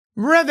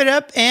Rev it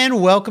up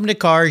and welcome to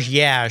Cars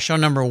Yeah, show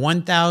number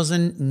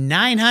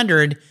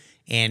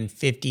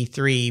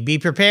 1953. Be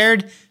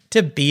prepared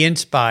to be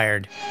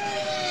inspired.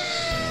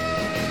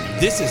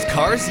 This is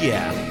Cars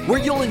Yeah, where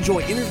you'll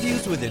enjoy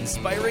interviews with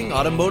inspiring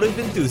automotive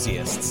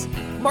enthusiasts.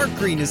 Mark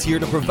Green is here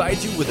to provide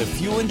you with a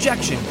fuel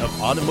injection of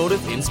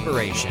automotive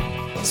inspiration.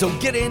 So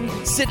get in,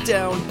 sit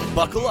down,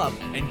 buckle up,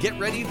 and get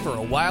ready for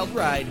a wild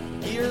ride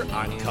here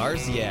on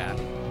Cars Yeah.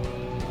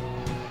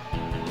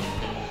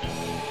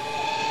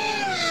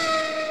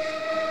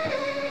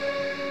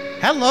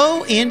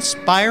 Hello,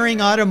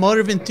 inspiring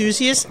automotive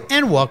enthusiasts,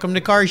 and welcome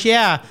to Cars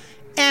Yeah,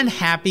 and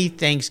happy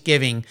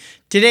Thanksgiving.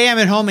 Today I'm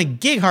at home in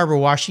Gig Harbor,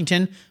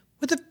 Washington,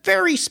 with a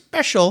very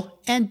special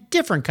and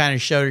different kind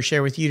of show to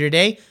share with you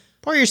today.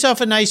 Pour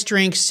yourself a nice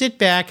drink, sit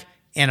back,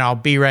 and I'll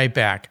be right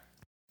back.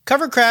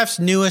 Covercraft's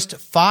newest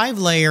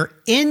 5-layer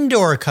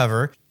indoor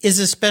cover is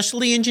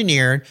especially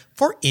engineered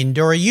for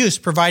indoor use,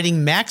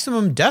 providing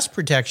maximum dust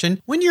protection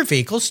when your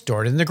vehicle's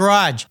stored in the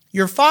garage.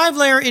 Your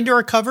 5-layer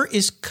indoor cover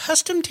is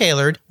custom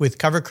tailored with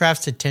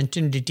Covercraft's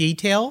attention to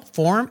detail,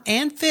 form,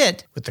 and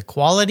fit with the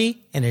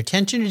quality and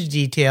attention to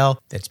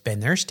detail that's been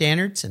their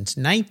standard since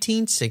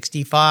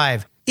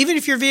 1965. Even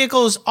if your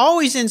vehicle is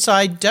always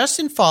inside, dust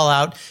and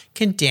fallout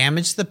can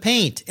damage the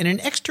paint, and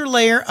an extra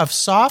layer of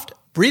soft,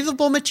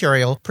 breathable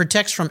material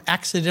protects from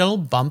accidental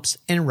bumps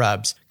and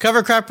rubs.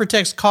 Covercraft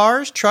protects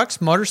cars, trucks,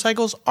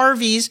 motorcycles,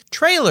 RVs,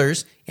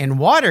 trailers, and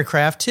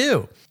watercraft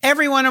too.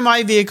 Every one of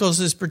my vehicles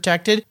is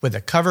protected with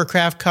a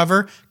Covercraft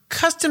cover,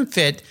 custom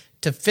fit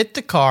to fit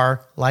the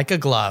car like a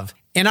glove.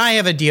 And I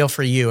have a deal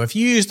for you. If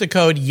you use the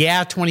code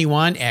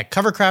YEAH21 at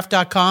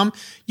covercraft.com,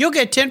 you'll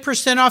get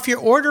 10% off your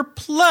order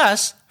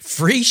plus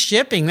free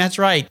shipping. That's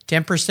right,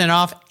 10%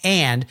 off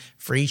and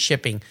free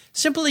shipping.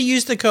 Simply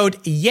use the code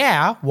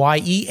YEAH,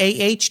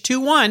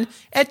 YEAH21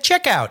 at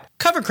checkout.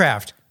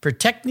 Covercraft,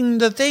 protecting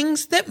the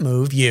things that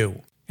move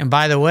you. And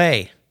by the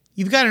way,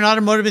 you've got an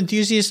automotive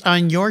enthusiast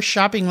on your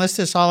shopping list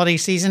this holiday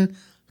season?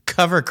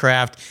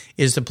 Covercraft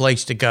is the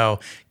place to go.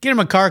 Get them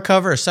a car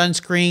cover, a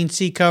sunscreen,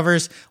 seat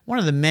covers, one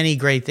of the many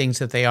great things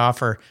that they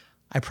offer.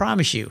 I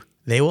promise you,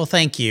 they will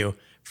thank you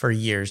for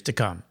years to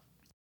come.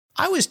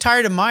 I was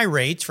tired of my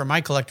rates for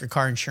my collector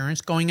car insurance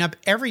going up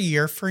every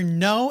year for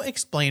no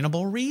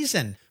explainable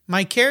reason.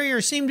 My carrier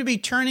seemed to be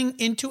turning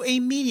into a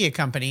media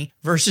company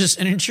versus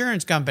an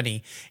insurance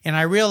company, and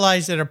I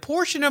realized that a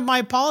portion of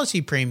my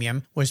policy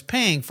premium was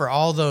paying for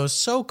all those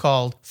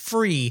so-called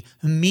free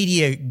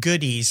media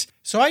goodies.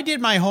 So I did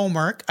my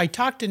homework, I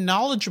talked to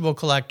knowledgeable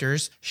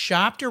collectors,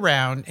 shopped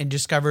around, and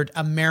discovered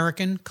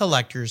American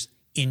Collectors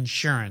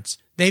Insurance.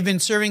 They've been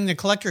serving the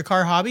collector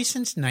car hobby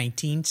since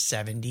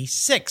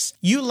 1976.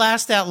 You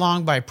last that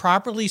long by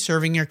properly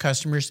serving your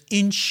customers'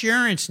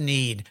 insurance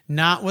need,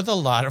 not with a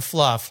lot of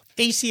fluff.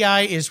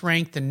 ACI is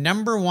ranked the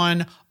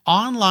 #1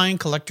 online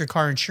collector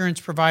car insurance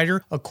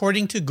provider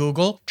according to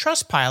Google,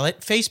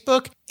 Trustpilot,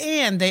 Facebook,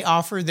 and they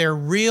offer their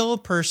real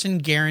person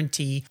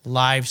guarantee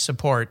live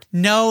support.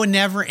 No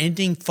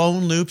never-ending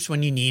phone loops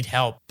when you need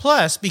help.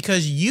 Plus,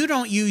 because you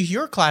don't use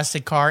your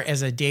classic car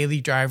as a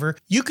daily driver,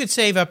 you could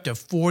save up to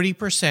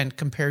 40%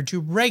 compared to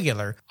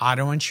regular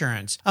auto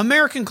insurance.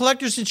 American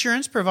Collectors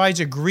Insurance provides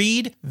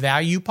agreed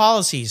value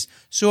policies.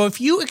 So if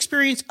you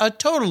experience a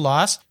total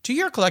loss to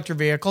your collector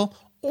vehicle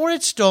or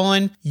it's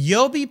stolen,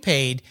 you'll be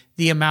paid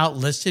the amount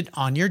listed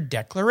on your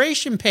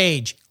declaration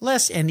page,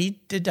 less any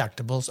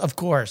deductibles, of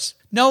course.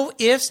 No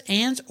ifs,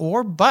 ands,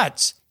 or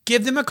buts.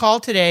 Give them a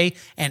call today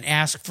and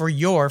ask for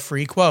your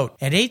free quote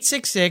at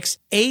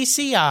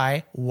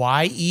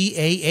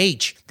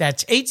 866-ACI-YEAH.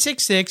 That's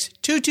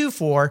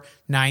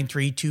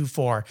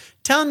 866-224-9324.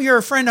 Tell them you're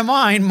a friend of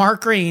mine,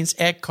 Mark Greens,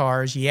 at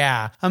Cars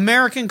Yeah.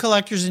 American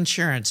Collectors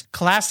Insurance.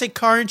 Classic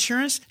car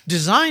insurance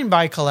designed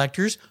by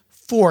collectors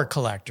for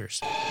collectors.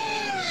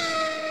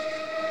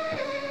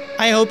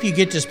 I hope you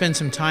get to spend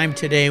some time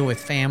today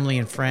with family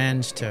and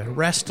friends to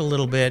rest a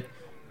little bit,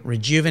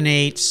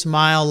 rejuvenate,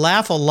 smile,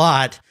 laugh a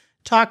lot,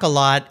 talk a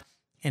lot,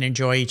 and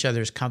enjoy each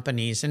other's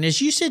companies. And as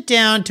you sit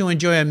down to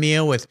enjoy a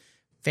meal with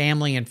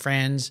family and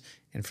friends,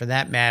 and for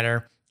that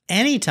matter,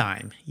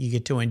 anytime you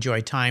get to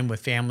enjoy time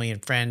with family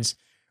and friends,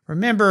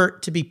 remember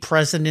to be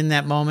present in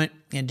that moment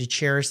and to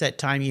cherish that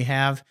time you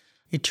have.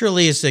 It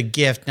truly is a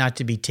gift not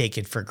to be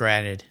taken for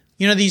granted.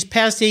 You know, these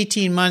past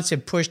 18 months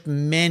have pushed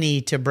many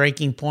to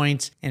breaking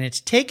points, and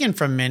it's taken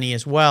from many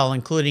as well,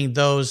 including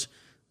those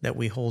that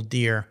we hold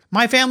dear.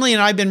 My family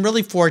and I have been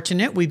really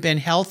fortunate. We've been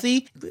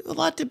healthy. We have a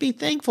lot to be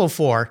thankful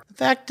for. The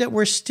fact that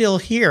we're still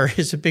here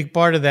is a big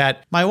part of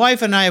that. My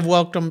wife and I have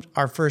welcomed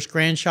our first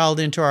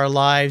grandchild into our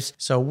lives,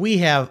 so we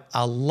have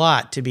a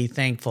lot to be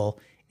thankful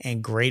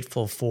and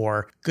grateful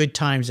for. Good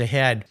times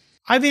ahead.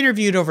 I've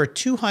interviewed over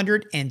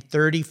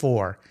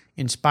 234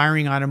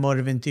 inspiring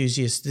automotive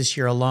enthusiasts this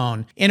year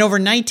alone, and over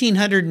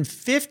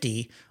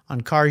 1,950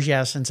 on Cars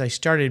Yeah since I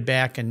started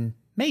back in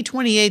May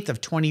 28th of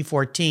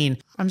 2014.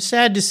 I'm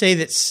sad to say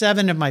that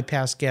 7 of my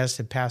past guests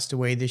have passed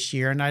away this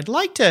year, and I'd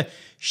like to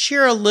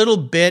share a little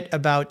bit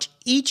about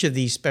each of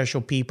these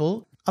special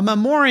people. a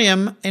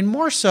memoriam and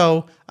more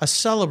so a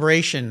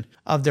celebration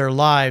of their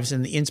lives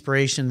and the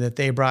inspiration that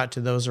they brought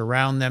to those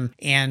around them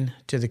and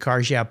to the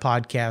Cars Yeah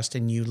podcast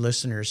and you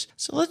listeners.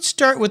 So let's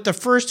start with the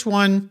first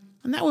one,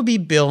 and that would be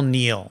Bill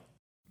Neal.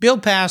 Bill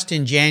passed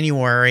in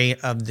January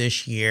of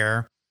this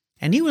year,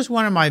 and he was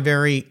one of my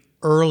very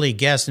early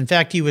guests. In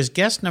fact, he was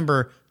guest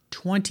number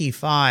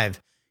 25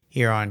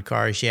 here on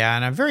Cars Yeah,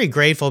 and I'm very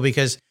grateful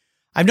because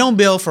I've known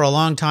Bill for a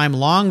long time,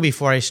 long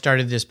before I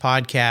started this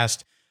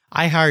podcast.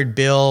 I hired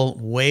Bill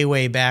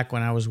way back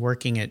when I was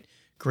working at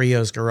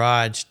Griot's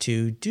Garage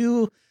to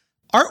do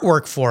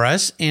artwork for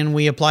us, and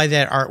we applied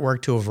that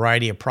artwork to a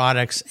variety of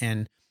products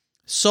and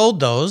sold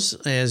those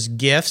as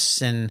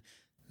gifts and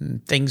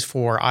things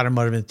for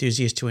automotive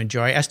enthusiasts to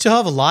enjoy. I still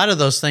have a lot of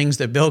those things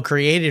that Bill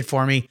created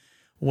for me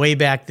way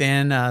back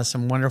then,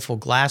 some wonderful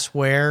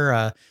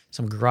glassware,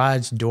 some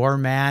garage door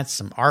mats,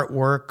 some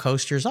artwork,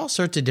 coasters, all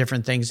sorts of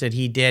different things that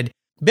he did.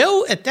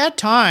 Bill, at that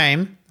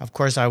time, of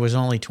course, I was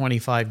only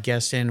 25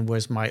 guests in,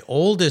 was my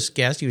oldest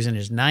guest. He was in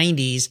his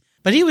 90s,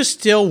 but he was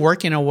still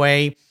working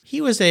away.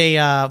 He was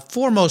a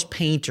foremost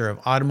painter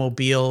of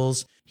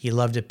automobiles. He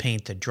loved to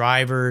paint the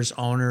drivers,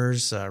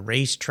 owners,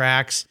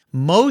 racetracks.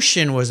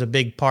 Motion was a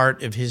big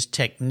part of his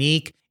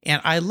technique,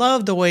 and I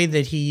love the way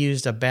that he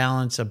used a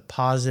balance of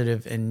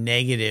positive and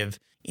negative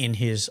in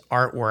his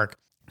artwork.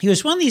 He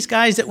was one of these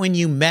guys that when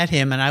you met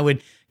him, and I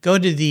would go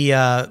to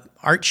the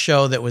art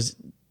show that was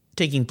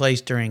taking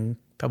place during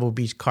Pebble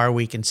Beach Car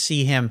Week and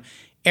see him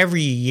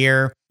every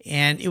year.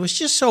 And it was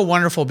just so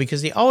wonderful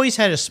because he always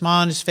had a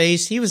smile on his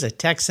face. He was a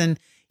Texan.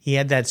 He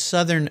had that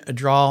Southern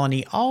drawl, and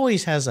he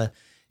always had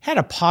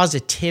a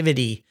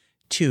positivity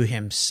to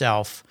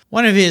himself.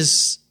 One of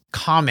his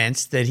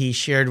comments that he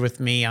shared with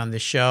me on the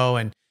show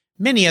and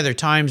many other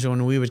times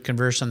when we would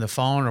converse on the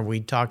phone or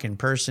we'd talk in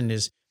person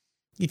is,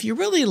 if you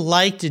really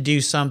like to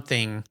do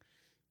something,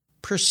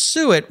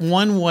 pursue it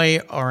one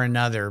way or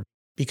another,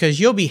 because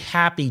you'll be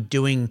happy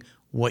doing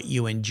what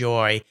you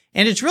enjoy.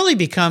 And it's really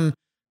become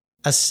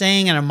a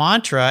saying and a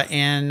mantra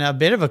and a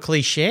bit of a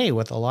cliche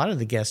with a lot of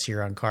the guests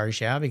here on Cars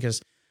Yeah, because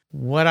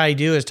what I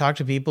do is talk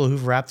to people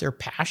who've wrapped their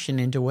passion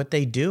into what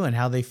they do and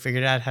how they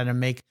figured out how to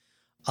make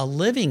a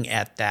living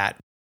at that.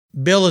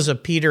 Bill is a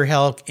Peter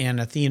Helk and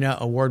Athena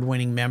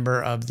award-winning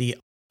member of the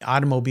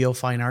Automobile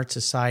Fine Art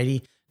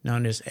Society,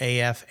 known as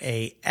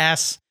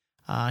AFAS.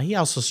 He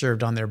also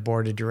served on their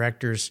board of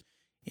directors,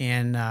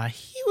 and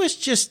he was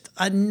just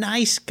a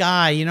nice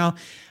guy. You know,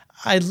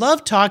 I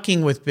love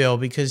talking with Bill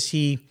because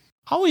he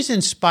always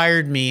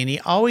inspired me, and he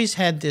always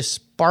had this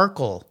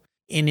sparkle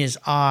in his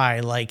eye,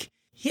 like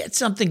he had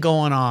something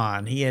going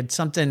on. He had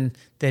something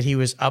that he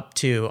was up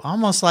to,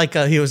 almost like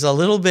he was a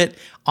little bit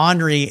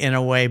ornery in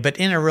a way, but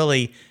in a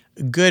really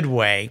good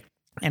way.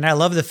 And I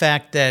love the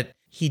fact that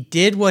he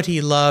did what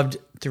he loved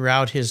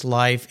throughout his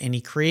life, and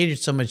he created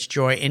so much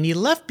joy, and he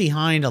left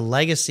behind a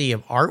legacy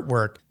of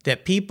artwork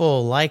that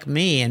people like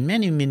me and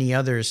many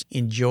others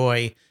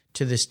enjoy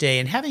to this day.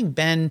 And having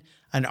been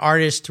an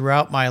artist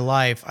throughout my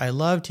life, I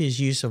loved his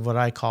use of what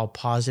I call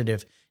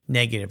positive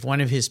negative. One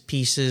of his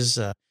pieces,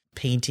 a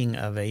painting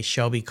of a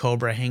Shelby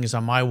Cobra, hangs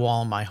on my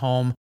wall in my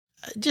home.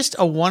 Just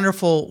a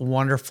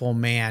wonderful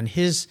man.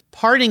 His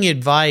parting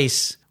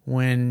advice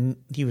when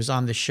he was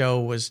on the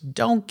show was,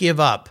 don't give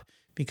up,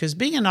 because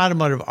being an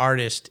automotive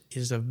artist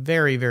is a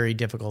very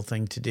difficult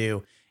thing to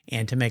do,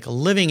 and to make a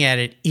living at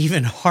it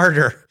even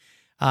harder.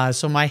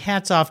 So my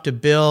hat's off to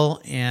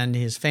Bill and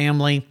his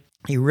family.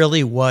 He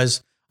really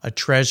was a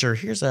treasure.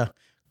 Here's a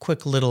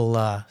quick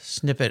little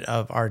snippet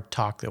of our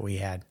talk that we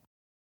had.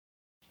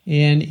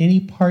 And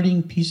any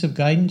parting piece of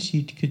guidance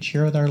you could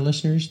share with our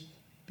listeners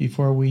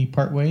before we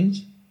part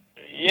ways?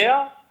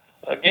 Yeah,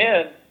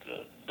 again,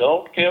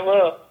 don't give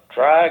up.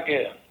 Try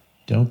again.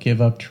 Don't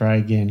give up, try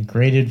again.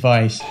 Great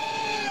advice.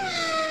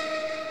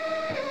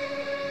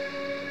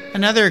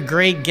 Another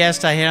great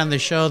guest I had on the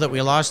show that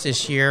we lost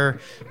this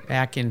year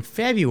back in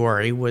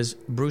February was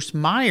Bruce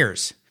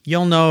Myers.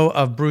 You'll know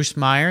of Bruce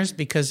Myers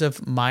because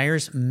of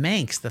Myers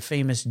Manx, the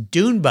famous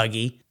dune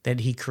buggy that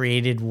he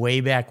created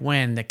way back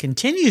when, that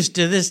continues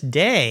to this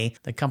day.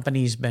 The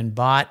company's been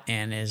bought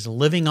and is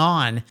living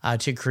on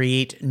to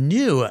create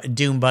new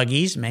dune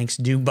buggies, Manx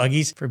dune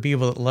buggies, for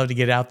people that love to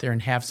get out there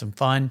and have some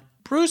fun.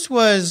 Bruce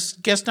was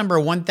guest number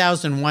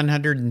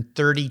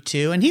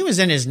 1,132, and he was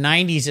in his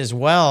 90s as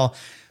well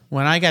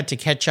when I got to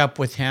catch up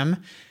with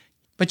him,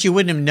 but you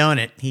wouldn't have known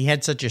it. He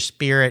had such a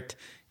spirit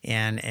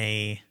and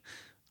a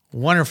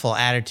wonderful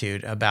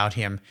attitude about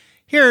him.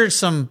 Here are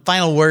some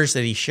final words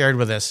that he shared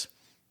with us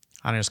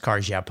on his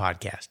Cars Yeah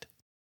podcast.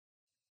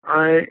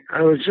 I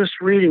was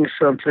just reading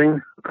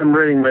something. I'm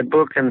reading my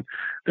book, and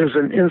there's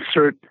an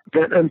insert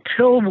that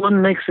until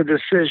one makes a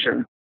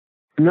decision,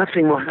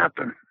 nothing will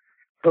happen.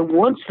 But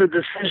once the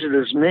decision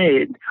is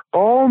made,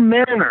 all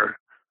manner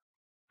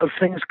of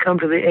things come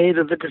to the aid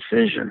of the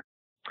decision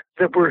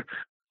that were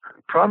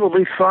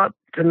probably thought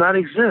to not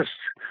exist.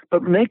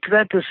 But make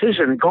that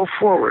decision, go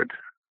forward.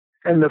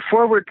 And the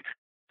forward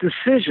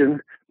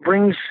decision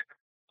brings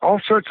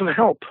all sorts of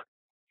help.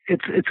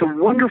 It's a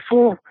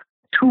wonderful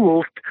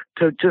tool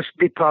to just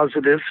be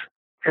positive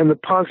and the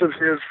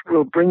positive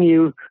will bring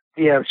you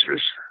the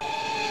answers.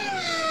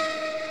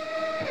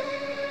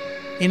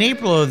 In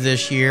April of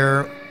this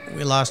year,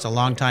 we lost a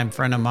longtime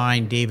friend of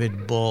mine,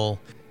 David Bull.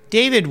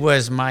 David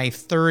was my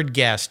third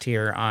guest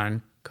here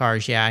on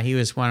Cars Yeah. He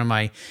was one of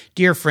my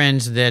dear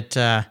friends that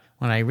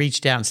when I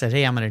reached out and said,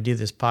 hey, I'm going to do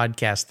this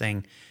podcast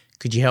thing,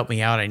 could you help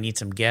me out? I need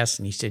some guests.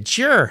 And he said,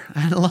 sure,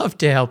 I'd love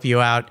to help you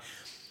out.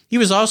 He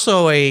was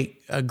also a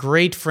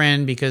great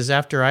friend because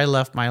after I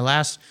left my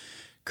last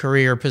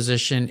career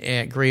position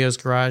at Griot's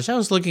Garage, I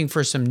was looking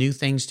for some new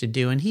things to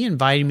do. And he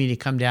invited me to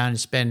come down and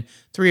spend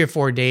 3 or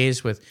 4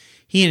 days with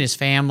he and his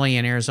family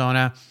in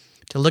Arizona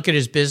to look at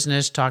his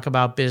business, talk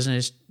about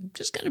business,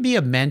 just going to be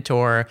a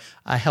mentor,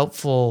 a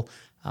helpful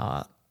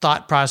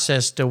thought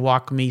process to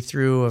walk me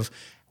through of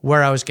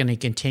where I was going to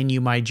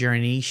continue my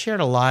journey. He shared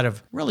a lot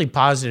of really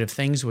positive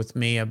things with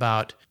me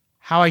about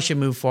how I should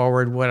move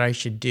forward, what I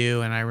should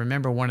do. And I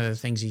remember one of the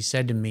things he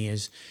said to me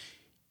is,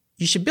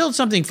 you should build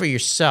something for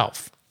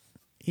yourself.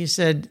 He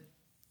said,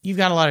 you've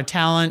got a lot of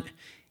talent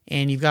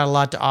and you've got a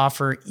lot to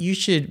offer. You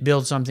should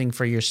build something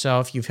for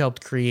yourself. You've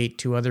helped create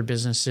 2 other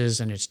businesses,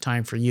 and it's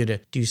time for you to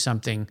do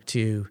something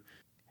to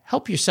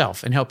help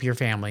yourself and help your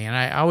family. And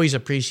I always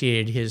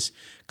appreciated his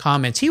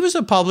comments. He was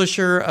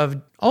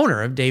a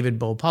owner of David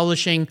Bull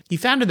Publishing. He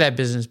founded that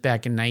business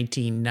back in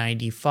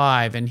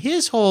 1995, and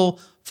his whole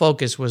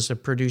focus was to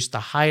produce the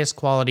highest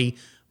quality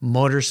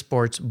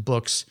motorsports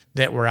books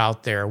that were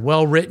out there.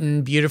 Well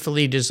written,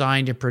 beautifully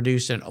designed to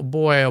produce, and oh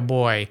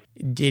boy,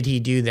 did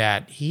he do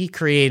that. He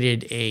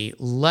created a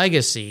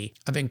legacy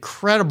of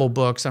incredible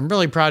books. I'm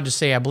really proud to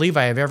say I believe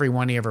I have every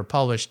one he ever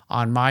published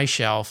on my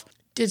shelf.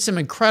 Did some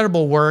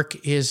incredible work.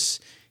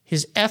 His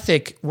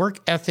work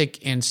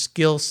ethic and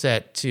skill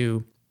set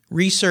to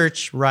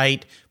research,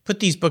 write, put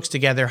these books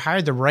together,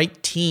 hire the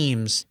right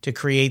teams to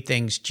create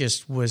things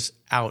just was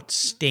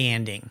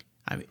outstanding.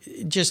 I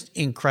mean, just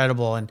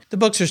incredible. And the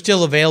books are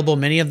still available.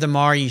 Many of them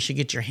are. You should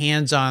get your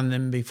hands on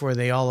them before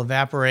they all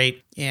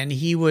evaporate. And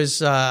he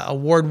was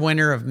award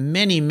winner of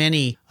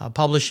many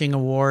publishing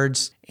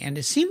awards. And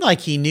it seemed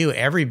like he knew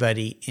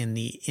everybody in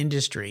the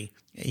industry.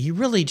 He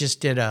really just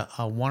did a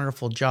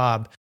wonderful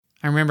job.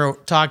 I remember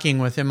talking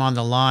with him on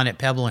the lawn at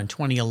Pebble in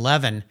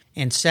 2011.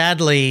 And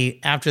sadly,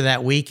 after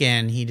that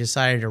weekend, he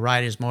decided to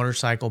ride his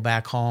motorcycle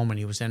back home, and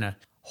he was in a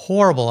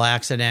horrible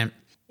accident.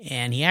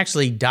 And he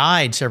actually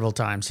died several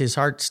times. His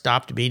heart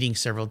stopped beating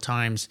several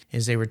times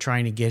as they were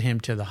trying to get him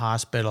to the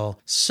hospital.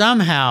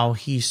 Somehow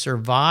he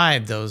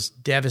survived those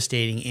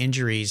devastating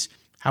injuries.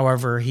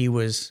 However, he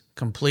was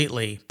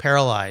completely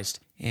paralyzed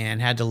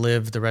and had to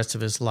live the rest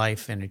of his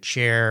life in a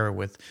chair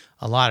with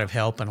a lot of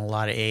help and a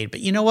lot of aid. But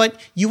you know what?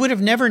 You would have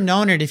never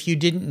known it if you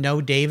didn't know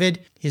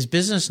David. His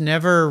business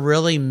never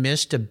really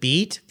missed a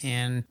beat.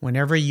 And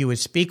whenever you would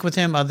speak with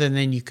him, other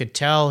than you could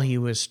tell he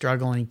was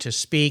struggling to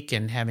speak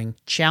and having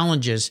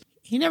challenges,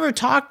 he never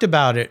talked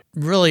about it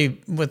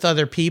really with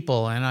other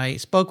people. And I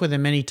spoke with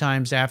him many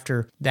times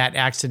after that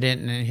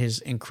accident and his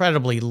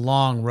incredibly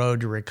long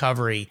road to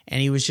recovery. And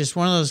he was just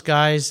one of those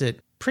guys that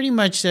pretty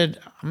much said,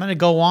 I'm going to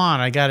go on.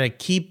 I got to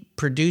keep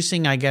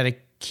producing. I got to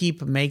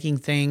keep making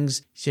things.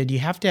 He said, you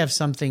have to have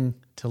something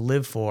to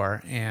live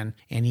for. And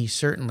he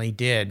certainly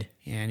did.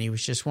 And he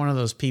was just one of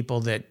those people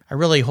that I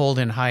really hold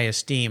in high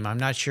esteem. I'm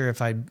not sure if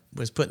I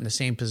was put in the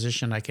same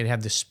position, I could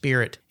have the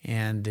spirit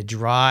and the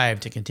drive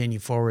to continue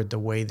forward the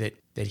way that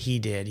he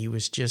did. He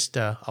was just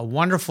a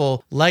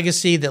wonderful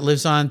legacy that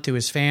lives on through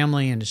his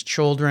family and his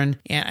children.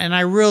 And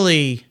I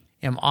really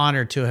am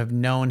honored to have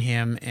known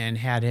him and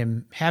have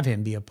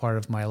him be a part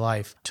of my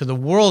life. To the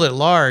world at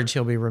large,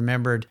 he'll be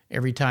remembered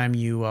every time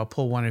you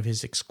pull one of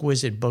his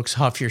exquisite books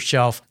off your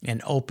shelf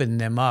and open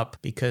them up,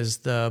 because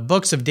the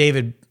books of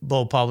David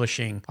Bull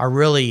Publishing are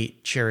really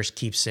cherished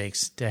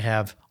keepsakes to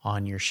have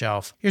on your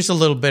shelf. Here's a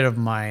little bit of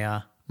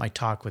my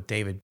talk with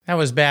David. That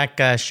was back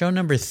show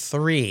number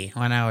 3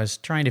 when I was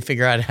trying to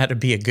figure out how to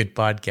be a good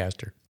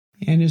podcaster.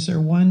 And is there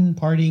one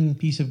parting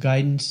piece of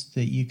guidance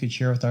that you could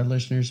share with our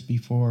listeners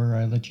before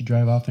I let you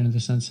drive off into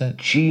the sunset?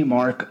 Gee,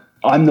 Mark,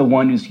 I'm the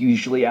one who's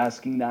usually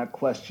asking that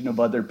question of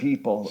other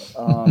people.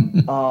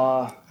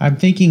 I'm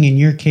thinking in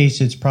your case,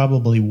 it's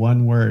probably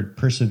one word: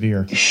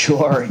 persevere.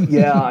 Sure.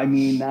 Yeah. I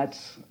mean,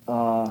 that's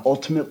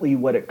ultimately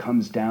what it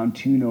comes down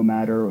to, no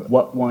matter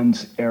what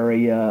one's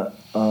area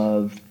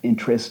of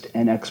interest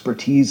and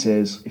expertise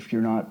is. If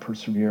you're not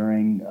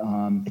persevering,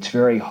 it's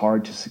very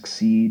hard to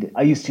succeed.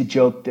 I used to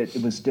joke that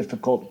it was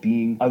difficult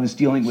I was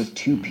dealing with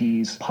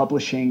 2 Ps,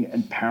 publishing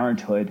and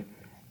parenthood.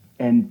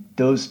 And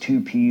those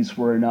 2 Ps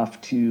were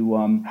enough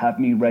to have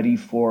me ready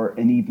for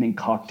an evening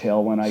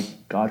cocktail when I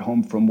got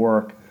home from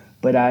work.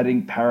 But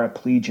adding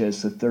paraplegia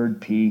as the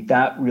third P,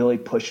 that really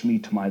pushed me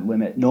to my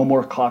limit. No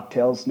more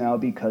cocktails now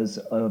because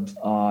of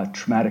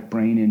traumatic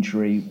brain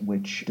injury,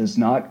 which does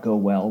not go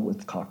well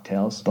with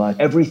cocktails. But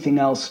everything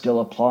else still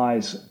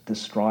applies, the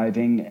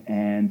striving.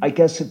 And I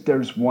guess if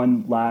there's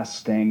one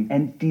last thing,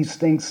 and these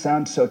things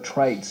sound so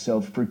trite, so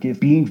forgive,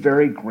 being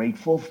very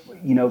grateful,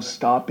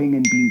 stopping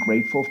and being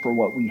grateful for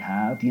what we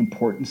have, the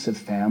importance of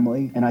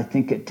family. And I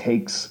think it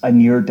takes a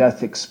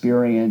near-death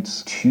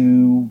experience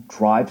to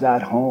drive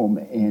that home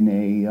in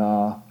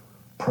a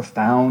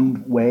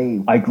profound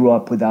way. I grew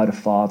up without a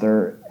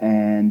father,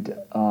 and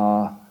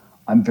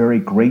I'm very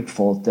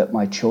grateful that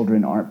my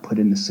children aren't put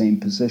in the same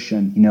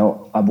position.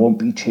 I won't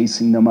be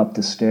chasing them up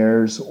the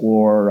stairs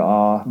or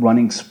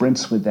running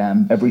sprints with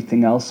them.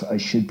 Everything else, I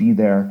should be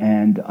there,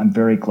 and I'm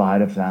very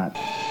glad of that.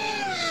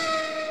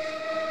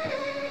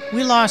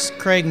 We lost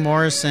Craig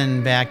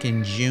Morrison back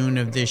in June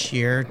of this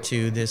year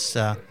to this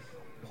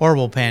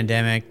horrible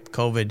pandemic,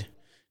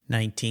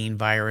 COVID-19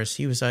 virus.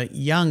 He was a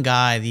young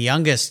guy, the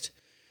youngest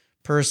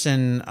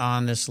person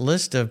on this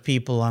list of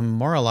people I'm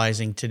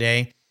memorializing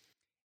today.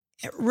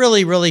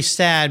 Really, really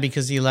sad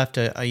because he left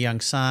a young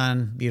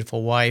son,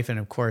 beautiful wife, and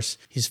of course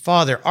his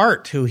father,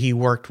 Art, who he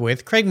worked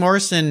with. Craig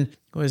Morrison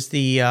was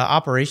the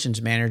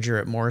operations manager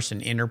at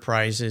Morrison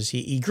Enterprises.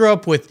 He grew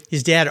up with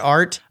his dad,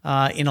 Art,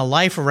 in a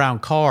life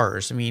around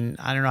cars. I mean,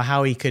 I don't know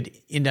how he could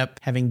end up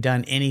having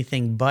done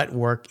anything but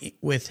work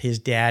with his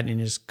dad in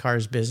his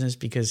cars business,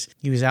 because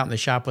he was out in the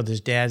shop with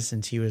his dad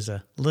since he was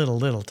a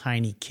little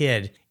tiny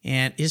kid.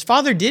 And his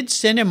father did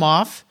send him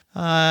off,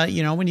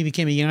 when he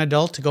became a young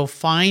adult, to go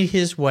find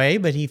his way,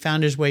 but he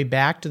found his way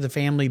back to the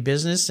family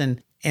business,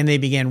 and they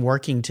began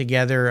working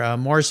together.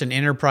 Morrison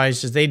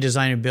Enterprises, they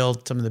design and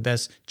build some of the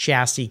best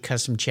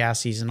custom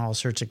chassis and all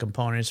sorts of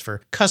components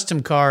for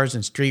custom cars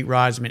and street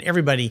rods. I mean,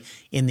 everybody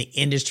in the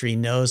industry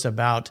knows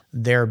about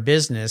their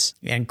business.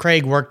 And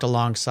Craig worked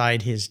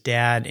alongside his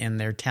dad and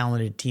their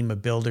talented team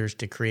of builders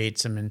to create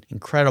some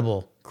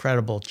incredible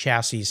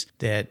chassis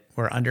that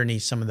were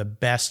underneath some of the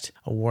best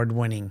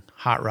award-winning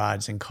hot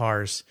rods and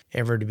cars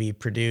ever to be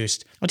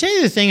produced. I'll tell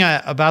you the thing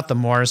about the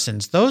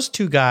Morrisons. Those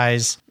two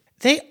guys,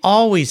 they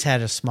always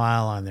had a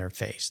smile on their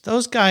face.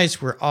 Those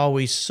guys were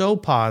always so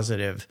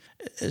positive,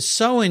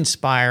 so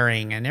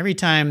inspiring. And every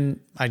time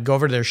I'd go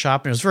over to their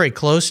shop, and it was very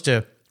close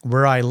to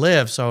where I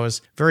live, so I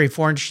was very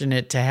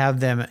fortunate to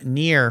have them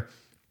near.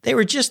 They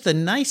were just the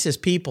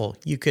nicest people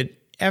you could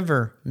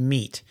ever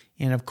meet.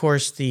 And of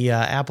course, the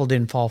apple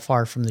didn't fall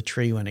far from the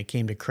tree when it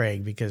came to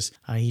Craig, because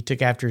he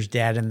took after his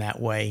dad in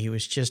that way. He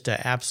was just an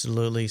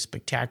absolutely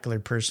spectacular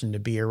person to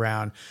be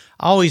around.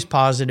 Always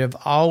positive,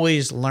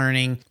 always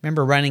learning.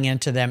 Remember running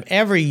into them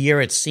every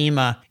year at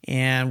SEMA,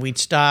 and we'd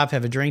stop,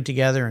 have a drink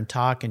together, and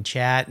talk and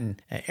chat.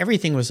 And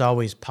everything was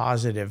always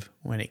positive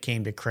when it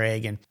came to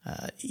Craig. And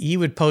he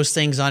would post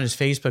things on his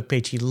Facebook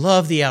page. He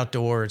loved the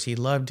outdoors. He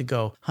loved to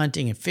go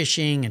hunting and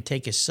fishing and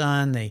take his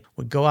son. They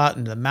would go out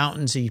into the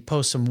mountains. He'd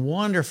post some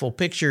wonderful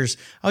pictures.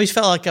 I always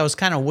felt like I was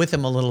kind of with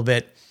him a little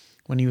bit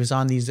when he was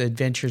on these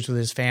adventures with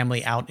his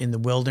family out in the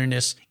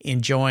wilderness,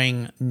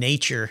 enjoying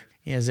nature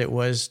as it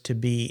was to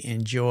be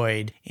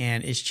enjoyed.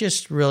 And it's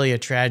just really a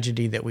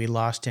tragedy that we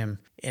lost him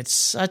at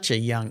such a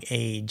young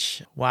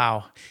age.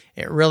 Wow.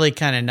 It really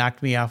kind of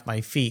knocked me off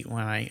my feet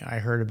when I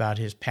heard about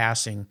his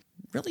passing.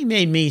 It really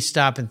made me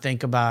stop and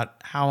think about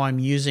how I'm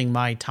using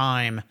my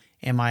time.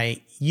 Am I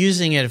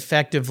using it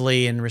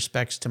effectively in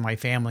respects to my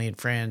family and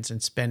friends,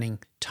 and spending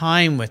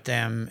time with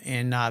them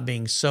and not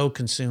being so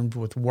consumed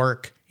with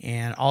work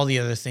and all the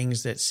other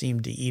things that seem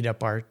to eat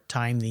up our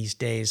time these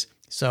days?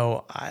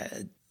 So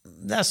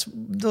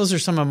those are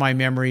some of my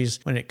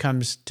memories when it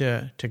comes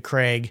to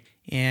Craig.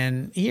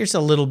 And here's a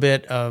little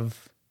bit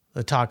of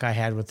the talk I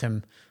had with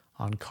him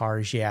on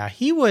Cars Yeah.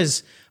 He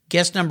was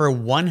guest number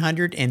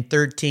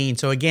 113.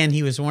 So again,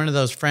 he was one of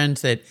those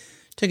friends that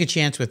took a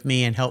chance with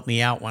me and helped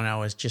me out when I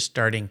was just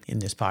starting in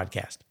this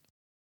podcast.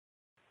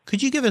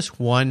 Could you give us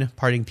one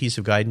parting piece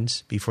of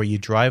guidance before you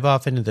drive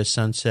off into the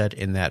sunset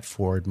in that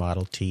Ford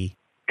Model T?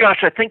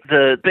 Gosh, I think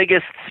the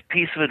biggest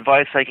piece of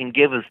advice I can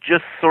give is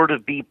just sort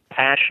of be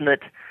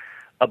passionate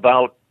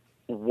about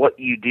what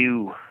you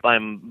do.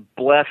 I'm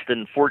blessed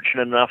and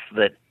fortunate enough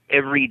that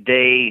every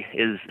day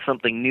is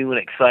something new and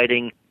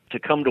exciting. To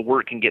come to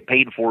work and get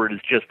paid for it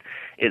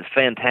is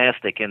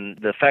fantastic. And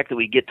the fact that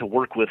we get to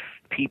work with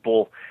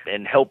people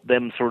and help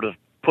them sort of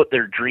put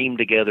their dream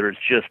together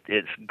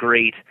it's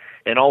great.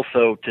 And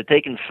also to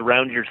take and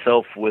surround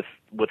yourself with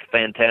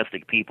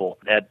fantastic people.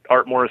 At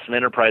Art Morrison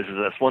Enterprises,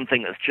 that's one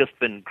thing that's just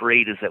been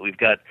great, is that we've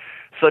got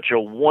such a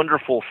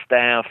wonderful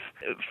staff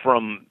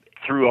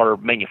through our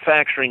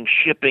manufacturing,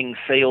 shipping,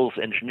 sales,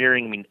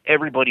 engineering. I mean,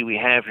 everybody we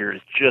have here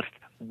is just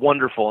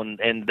wonderful, and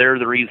they're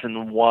the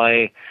reason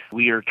why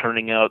we are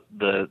turning out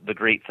the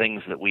great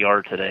things that we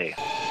are today.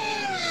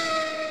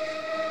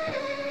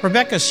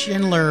 Rebecca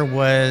Schindler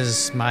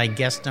was my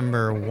guest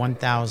number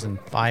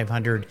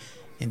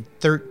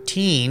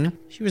 1,513.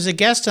 She was a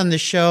guest on the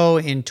show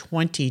in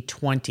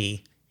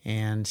 2020,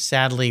 and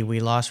sadly we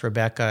lost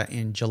Rebecca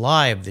in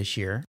July of this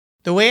year.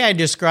 The way I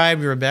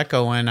described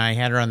Rebecca when I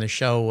had her on the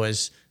show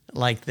was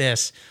like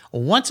this.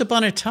 Once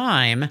upon a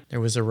time, there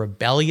was a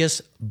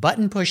rebellious,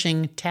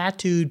 button-pushing,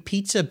 tattooed,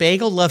 pizza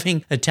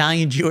bagel-loving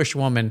Italian Jewish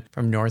woman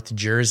from North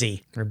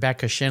Jersey.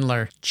 Rebecca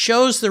Schindler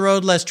chose the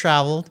road less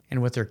traveled,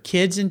 and with her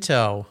kids in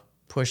tow,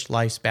 pushed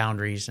life's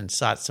boundaries and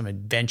sought some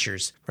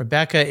adventures.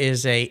 Rebecca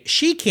is a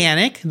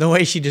chic-anic, the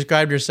way she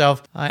described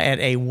herself, at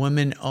a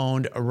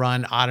woman-owned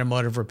run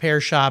automotive repair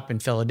shop in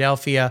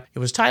Philadelphia. It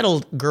was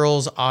titled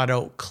Girls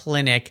Auto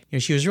Clinic.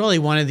 She was really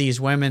one of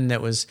these women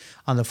that was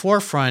on the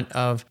forefront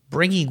of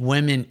bringing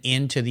women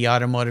into the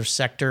automotive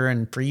sector.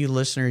 And for you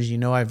listeners,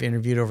 I've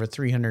interviewed over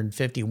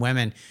 350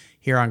 women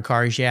here on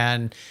Cars Yeah,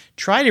 and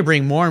try to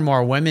bring more and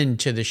more women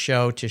to the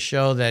show to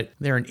show that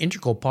they're an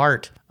integral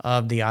part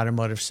of the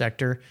automotive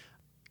sector.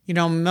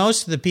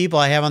 Most of the people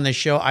I have on the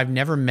show I've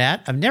never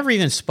met. I've never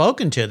even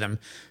spoken to them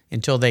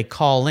until they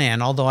call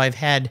in, although I've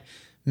had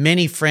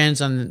many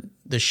friends on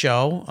the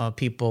show,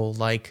 people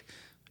like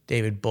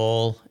David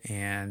Bull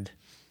and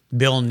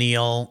Bill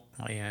Neal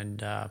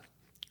and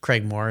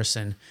Craig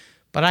Morrison.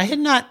 But I had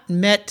not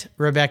met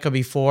Rebecca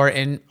before,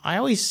 and I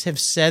always have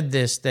said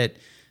this, that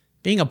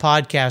being a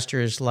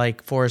podcaster is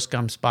like Forrest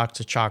Gump's box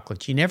of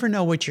chocolates. You never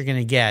know what you're going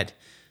to get,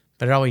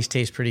 but it always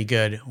tastes pretty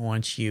good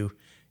once you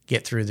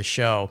get through the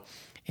show.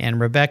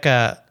 And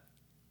Rebecca,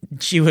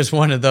 she was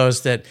one of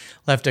those that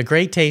left a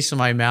great taste in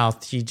my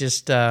mouth. She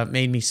just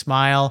made me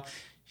smile.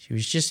 She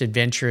was just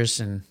adventurous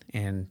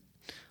and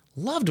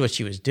loved what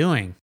she was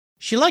doing.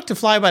 She liked to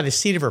fly by the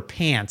seat of her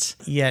pants,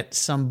 yet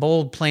some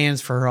bold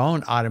plans for her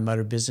own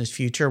automotive business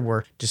future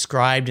were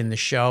described in the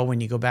show.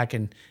 When you go back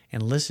and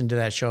listen to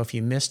that show, if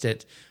you missed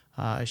it,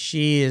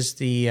 she is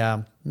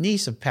the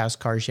niece of past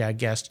Cars Yeah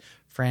guest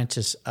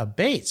Frances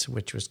Bates,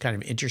 which was kind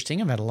of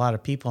interesting. I've had a lot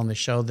of people on the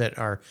show that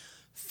are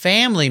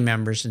family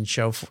members and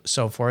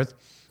so forth.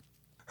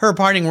 Her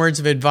parting words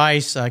of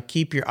advice,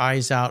 keep your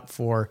eyes out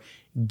for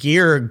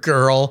Gear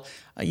Girl.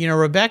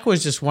 Rebecca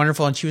was just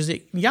wonderful, and she was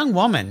a young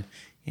woman.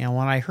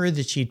 When I heard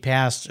that she'd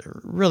passed, it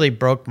really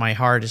broke my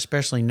heart,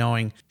 especially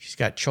knowing she's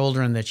got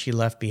children that she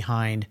left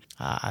behind.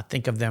 I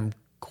think of them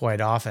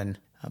quite often.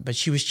 But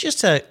she was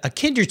just a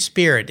kindred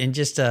spirit and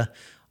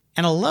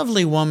a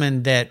lovely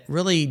woman that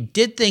really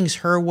did things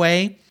her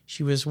way.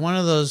 She was one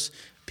of those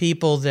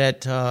people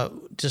that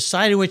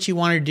decided what she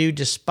wanted to do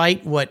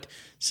despite what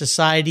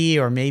society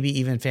or maybe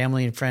even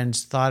family and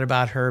friends thought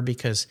about her,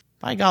 because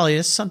by golly,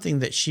 that's something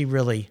that she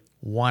really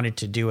wanted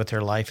to do with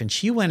her life. And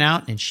she went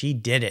out and she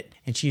did it.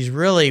 And she's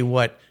really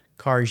what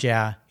Cars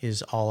Yeah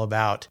is all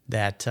about,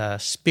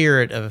 that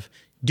spirit of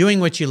doing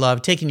what you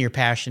love, taking your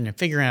passion and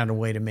figuring out a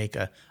way to make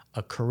a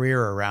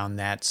career around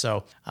that.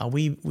 So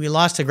we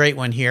lost a great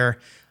one here.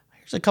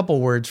 Here's a couple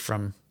words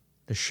from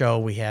the show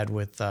we had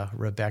with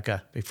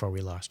Rebecca before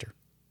we lost her.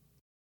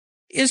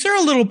 Is there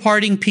a little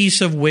parting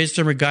piece of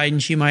wisdom or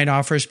guidance you might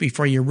offer us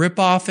before you rip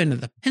off into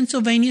the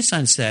Pennsylvania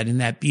sunset in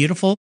that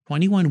beautiful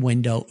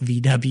 21-window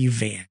VW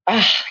van?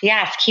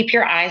 Yes, keep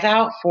your eyes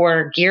out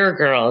for Gear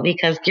Girl,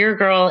 because Gear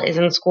Girl is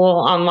in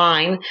school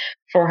online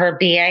for her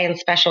BA in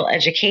special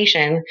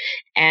education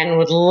and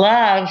would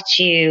love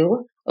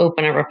to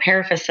open a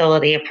repair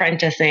facility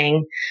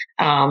apprenticing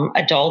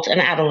adult and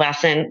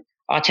adolescent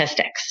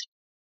autistics,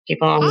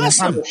 people on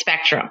the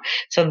spectrum.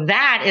 So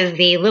that is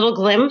the little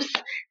glimpse.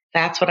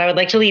 That's what I would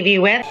like to leave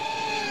you with.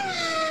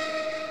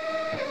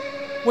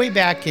 Way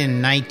back in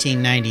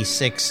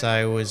 1996,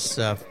 I was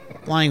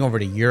flying over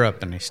to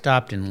Europe, and I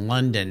stopped in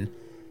London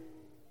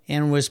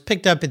and was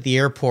picked up at the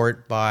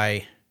airport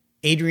by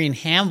Adrian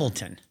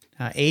Hamilton.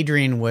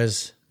 Adrian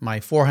was my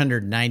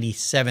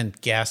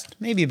 497th guest,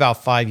 maybe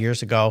about 5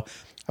 years ago.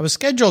 I was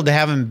scheduled to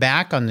have him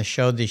back on the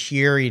show this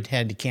year. He'd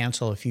had to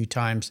cancel a few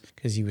times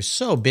because he was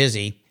so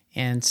busy.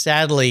 And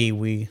sadly,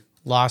 we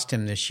lost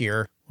him this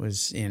year. It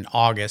was in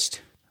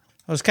August.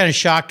 I was kind of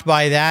shocked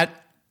by that.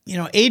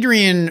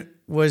 Adrian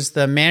was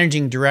the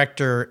managing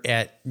director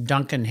at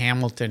Duncan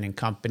Hamilton and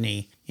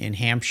Company in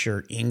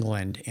Hampshire,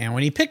 England. And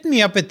when he picked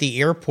me up at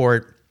the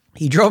airport,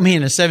 he drove me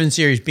in a 7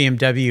 Series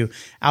BMW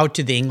out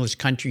to the English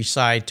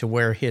countryside to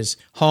where his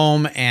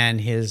home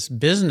and his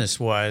business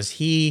was.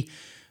 He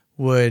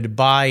would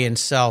buy and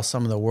sell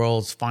some of the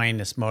world's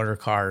finest motor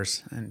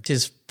cars. And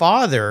his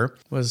father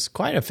was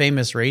quite a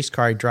famous race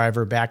car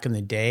driver back in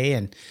the day,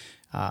 and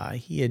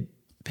he had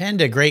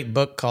penned a great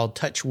book called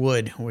Touch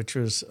Wood, which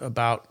was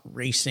about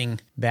racing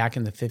back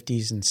in the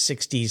 50s and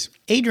 60s.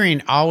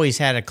 Adrian always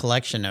had a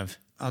collection of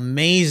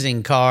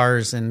amazing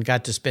cars and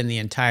got to spend the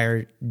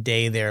entire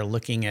day there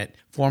looking at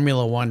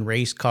Formula One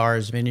race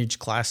cars, vintage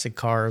classic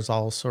cars,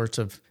 all sorts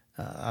of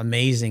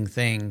amazing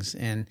things.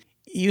 And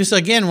he was,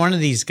 again, one of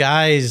these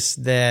guys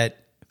that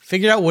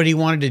figured out what he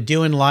wanted to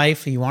do in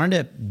life. He wanted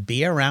to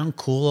be around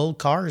cool old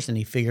cars, and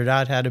he figured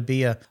out how to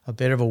be a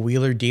bit of a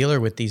wheeler dealer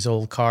with these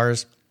old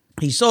cars.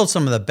 He sold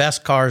some of the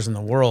best cars in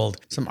the world,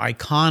 some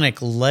iconic,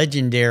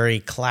 legendary,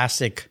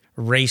 classic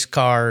race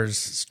cars,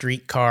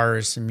 street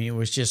cars. I mean, it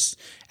was just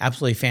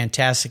absolutely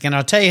fantastic. And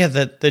I'll tell you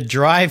that the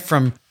drive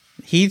from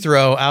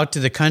Heathrow out to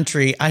the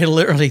country, I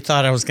literally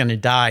thought I was going to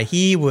die.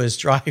 He was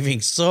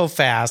driving so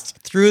fast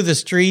through the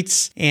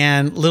streets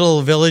and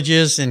little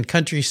villages and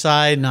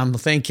countryside. And I'm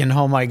thinking,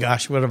 oh my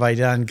gosh, what have I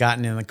done?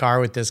 Gotten in the car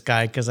with this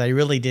guy, because I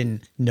really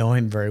didn't know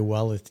him very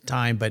well at the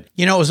time. But,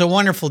 you know, it was a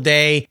wonderful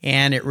day,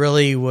 and it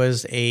really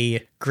was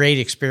a great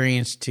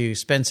experience to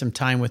spend some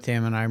time with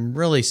him. And I'm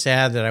really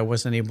sad that I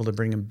wasn't able to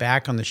bring him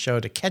back on the show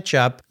to catch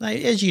up.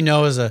 As you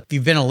know, if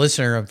you've been a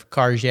listener of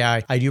Cars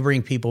Yeah, I do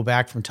bring people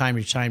back from time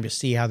to time to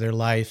see how their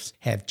lives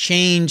have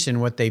changed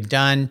and what they've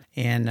done.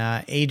 And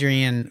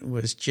Adrian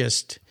was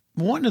just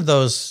one of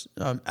those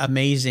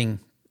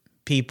amazing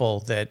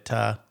people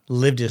that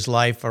lived his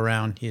life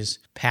around his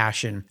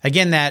passion.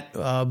 Again, that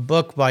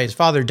book by his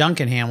father,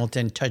 Duncan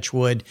Hamilton, Touch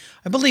Wood,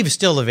 I believe is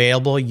still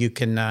available. You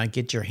can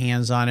get your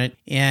hands on it.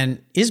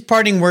 And his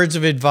parting words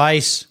of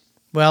advice,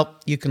 well,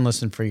 you can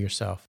listen for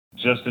yourself.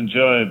 Just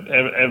enjoy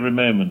every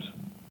moment.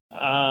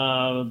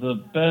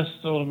 The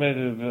best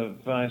automotive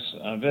advice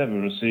I've ever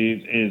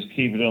received is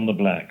keep it on the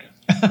black.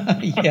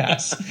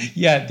 Yes.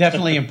 Yeah,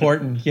 definitely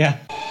important. Yeah.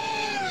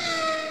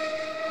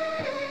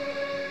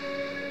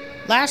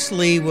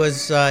 Lastly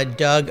was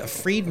Doug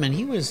Friedman.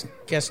 He was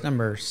guest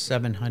number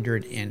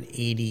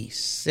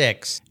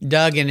 786.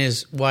 Doug and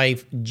his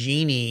wife,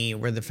 Jeannie,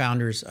 were the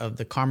founders of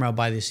the Carmel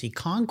by the Sea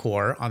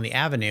Concours on the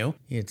Avenue.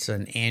 It's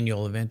an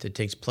annual event that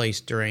takes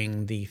place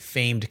during the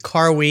famed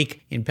Car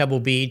Week in Pebble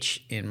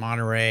Beach, in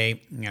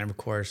Monterey, and of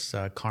course,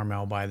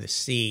 Carmel by the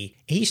Sea.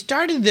 He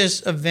started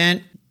this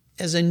event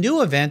as a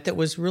new event that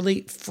was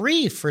really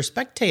free for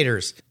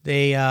spectators.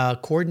 They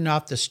cordoned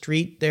off the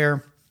street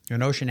there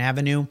on Ocean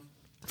Avenue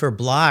for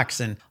blocks,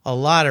 and a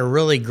lot of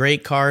really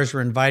great cars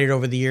were invited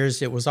over the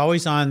years. It was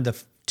always on the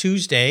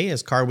Tuesday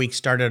as Car Week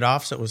started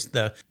off, so it was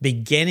the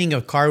beginning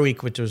of Car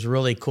Week, which was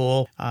really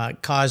cool.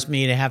 It caused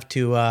me to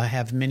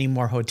have many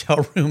more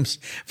hotel rooms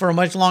for a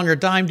much longer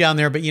time down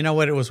there, but you know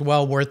what? It was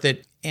well worth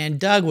it. And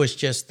Doug was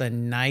just the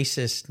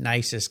nicest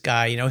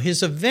guy. You know,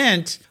 his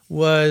event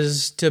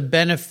was to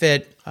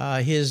benefit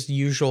his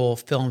usual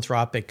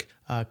philanthropic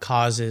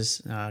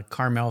causes,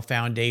 Carmel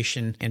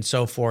Foundation, and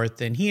so forth.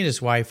 And he and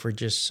his wife were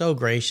just so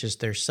gracious.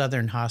 Their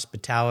Southern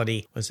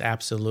hospitality was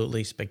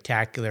absolutely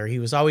spectacular. He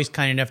was always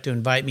kind enough to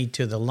invite me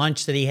to the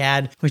lunch that he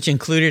had, which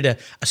included a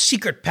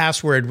secret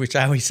password, which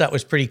I always thought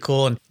was pretty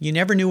cool. And you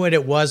never knew what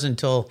it was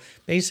until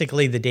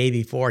basically the day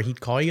before.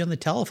 He'd call you on the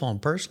telephone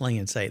personally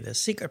and say, the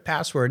secret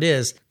password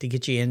is to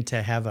get you in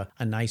to have a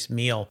nice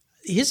meal.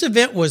 His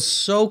event was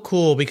so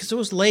cool because it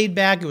was laid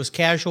back, it was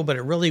casual, but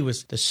it really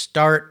was the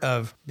start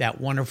of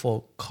that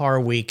wonderful Car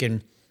Week.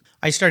 And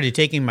I started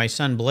taking my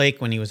son Blake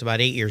when he was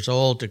about 8 years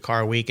old to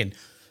Car Week, and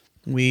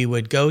we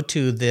would go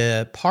to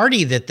the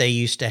party that they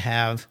used to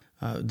have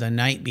the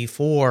night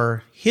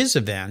before his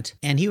event,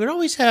 and he would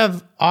always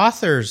have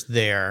authors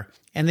there.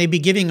 And they'd be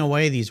giving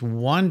away these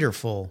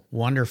wonderful,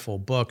 wonderful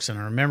books. And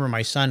I remember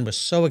my son was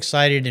so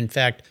excited. In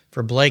fact,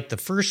 for Blake, the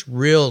first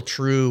real,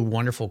 true,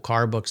 wonderful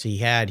car books he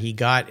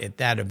got at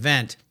that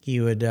event. He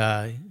would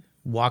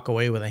walk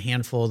away with a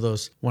handful of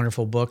those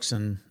wonderful books,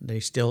 and they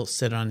still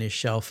sit on his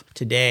shelf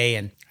today.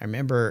 And I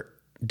remember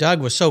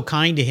Doug was so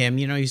kind to him.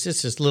 You know, he's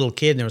just this little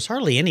kid, and there was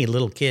hardly any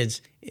little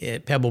kids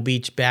at Pebble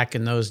Beach back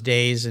in those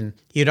days. And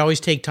he'd always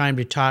take time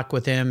to talk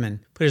with him and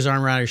put his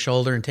arm around his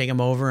shoulder and take him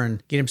over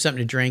and get him something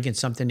to drink and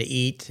something to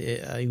eat.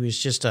 He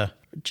was just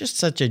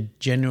such a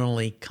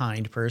genuinely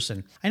kind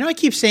person. I know I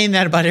keep saying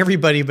that about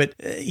everybody, but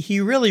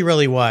he really,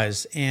 really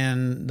was.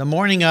 And the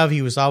morning of,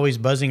 he was always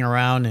buzzing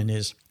around in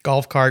his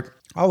golf cart,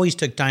 always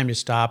took time to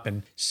stop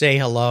and say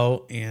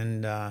hello.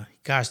 And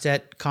gosh,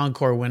 that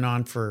Concours went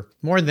on for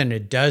more than a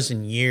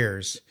dozen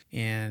years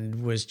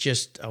and was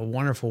just a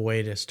wonderful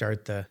way to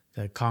start the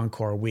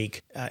Concours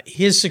week.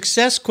 His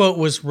success quote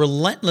was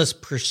relentless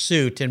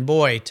pursuit. And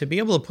boy, to be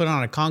able to put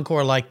on a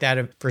Concours like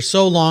that for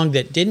so long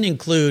that didn't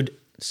include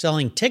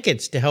selling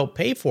tickets to help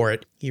pay for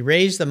it. He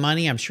raised the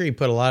money. I'm sure he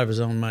put a lot of his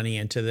own money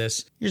into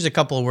this. Here's a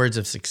couple of words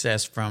of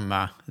success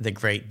from the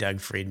great Doug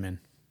Friedman.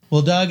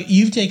 Well, Doug,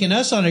 you've taken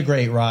us on a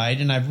great ride,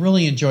 and I've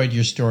really enjoyed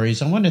your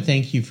stories. I want to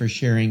thank you for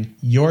sharing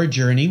your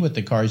journey with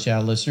the Cars Yeah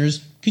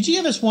listeners. Could you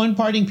give us one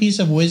parting piece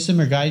of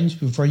wisdom or guidance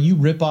before you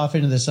rip off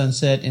into the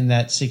sunset in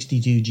that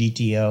 62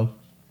 GTO?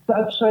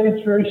 I'd say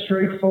it's very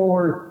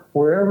straightforward.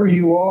 Wherever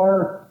you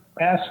are,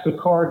 ask a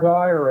car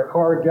guy or a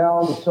car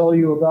gal to tell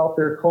you about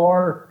their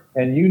car,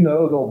 and you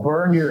know they'll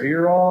burn your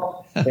ear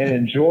off and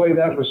enjoy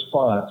that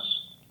response.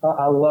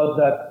 I love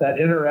that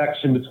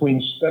interaction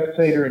between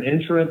spectator and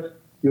entrant.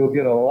 You'll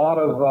get a lot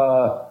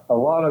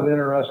of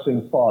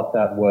interesting thought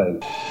that way.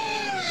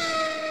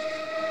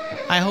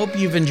 I hope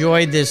you've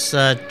enjoyed this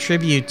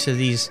tribute to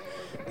these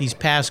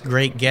past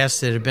great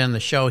guests that have been on the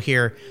show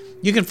here.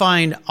 You can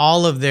find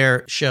all of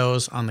their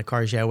shows on the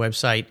Cars Yeah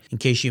website in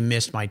case you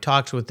missed my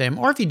talks with them,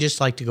 or if you just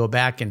like to go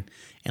back and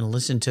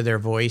listen to their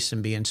voice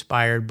and be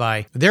inspired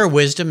by their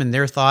wisdom and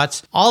their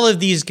thoughts. All of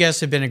these guests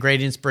have been a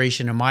great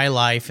inspiration in my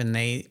life, and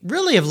they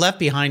really have left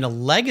behind a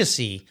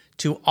legacy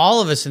to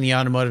all of us in the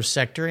automotive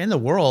sector and the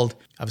world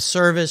of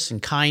service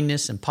and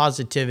kindness and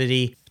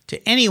positivity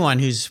to anyone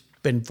who's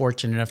been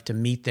fortunate enough to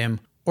meet them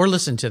or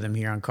listen to them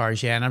here on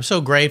Cars Yeah, and I'm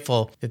so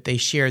grateful that they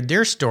shared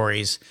their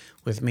stories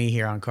with me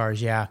here on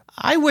Cars Yeah.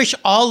 I wish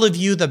all of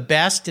you the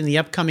best in the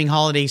upcoming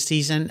holiday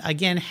season.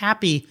 Again,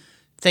 happy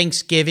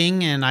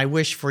Thanksgiving, and I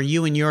wish for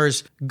you and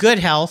yours good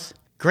health,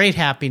 great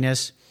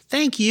happiness.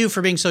 Thank you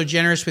for being so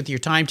generous with your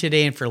time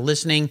today and for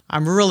listening.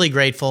 I'm really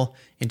grateful.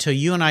 Until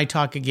you and I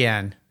talk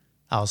again,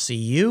 I'll see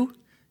you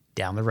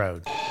down the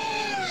road.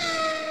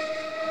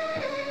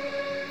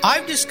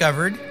 I've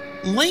discovered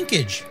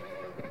Linkage.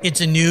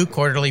 It's a new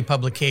quarterly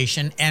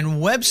publication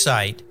and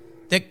website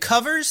that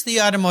covers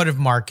the automotive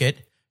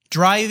market,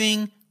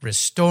 driving,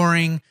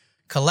 restoring,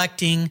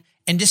 collecting,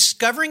 and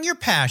discovering your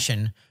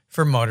passion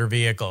for motor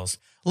vehicles.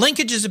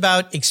 Linkage is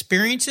about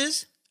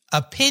experiences,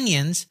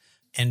 opinions,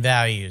 and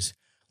values.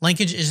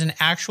 Linkage is an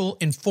actual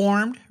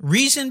informed,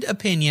 reasoned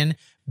opinion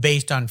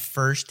based on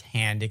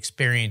first-hand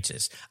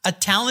experiences. A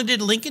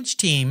talented Linkage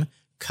team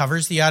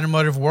covers the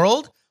automotive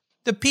world,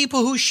 the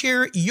people who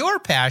share your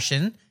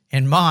passion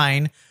and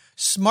mine,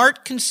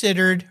 smart,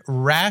 considered,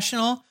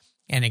 rational,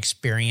 and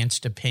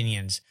experienced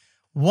opinions,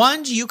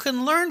 ones you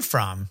can learn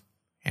from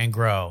and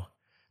grow.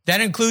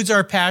 That includes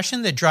our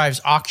passion that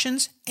drives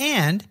auctions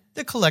and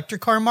the collector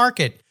car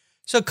market.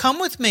 So come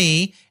with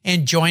me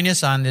and join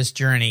us on this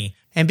journey.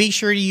 And be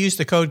sure to use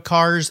the code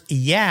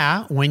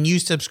CARSYEAH when you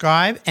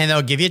subscribe, and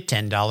they'll give you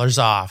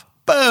 $10 off.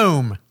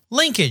 Boom!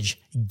 Linkage,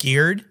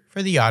 geared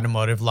for the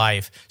automotive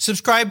life.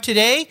 Subscribe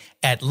today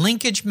at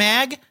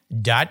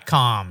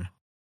linkagemag.com.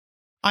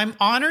 I'm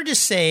honored to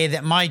say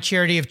that my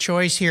charity of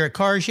choice here at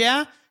Cars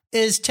Yeah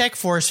is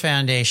TechForce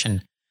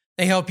Foundation.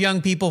 They help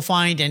young people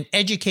find an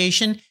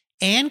education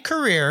and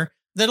career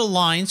that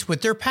aligns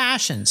with their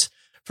passions.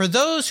 For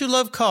those who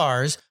love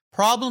cars,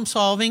 problem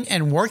solving,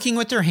 and working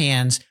with their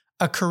hands,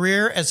 a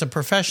career as a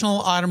professional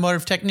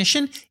automotive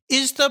technician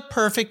is the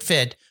perfect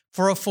fit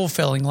for a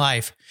fulfilling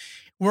life.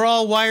 We're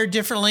all wired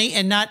differently,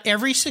 and not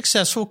every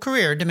successful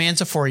career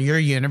demands a 4-year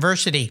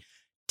university.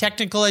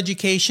 Technical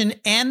education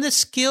and the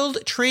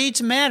skilled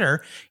trades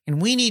matter, and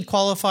we need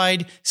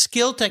qualified,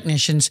 skilled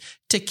technicians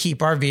to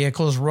keep our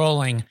vehicles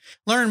rolling.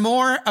 Learn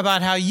more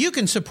about how you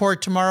can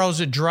support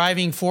tomorrow's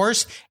driving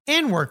force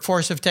and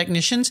workforce of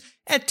technicians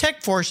at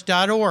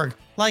techforce.org,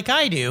 like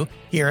I do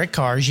here at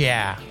Cars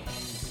Yeah.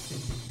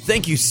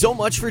 Thank you so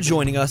much for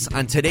joining us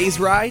on today's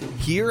ride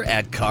here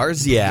at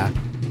Cars Yeah.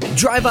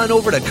 Drive on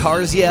over to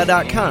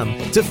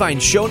carsyeah.com to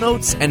find show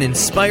notes and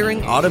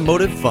inspiring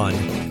automotive fun.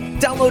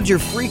 Download your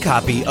free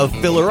copy of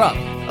Filler Up,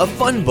 a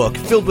fun book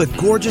filled with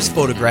gorgeous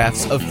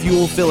photographs of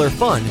fuel filler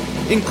fun,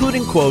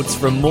 including quotes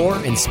from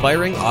more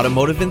inspiring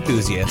automotive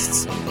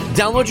enthusiasts.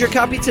 Download your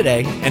copy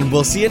today, and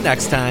we'll see you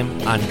next time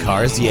on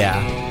Cars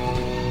Yeah.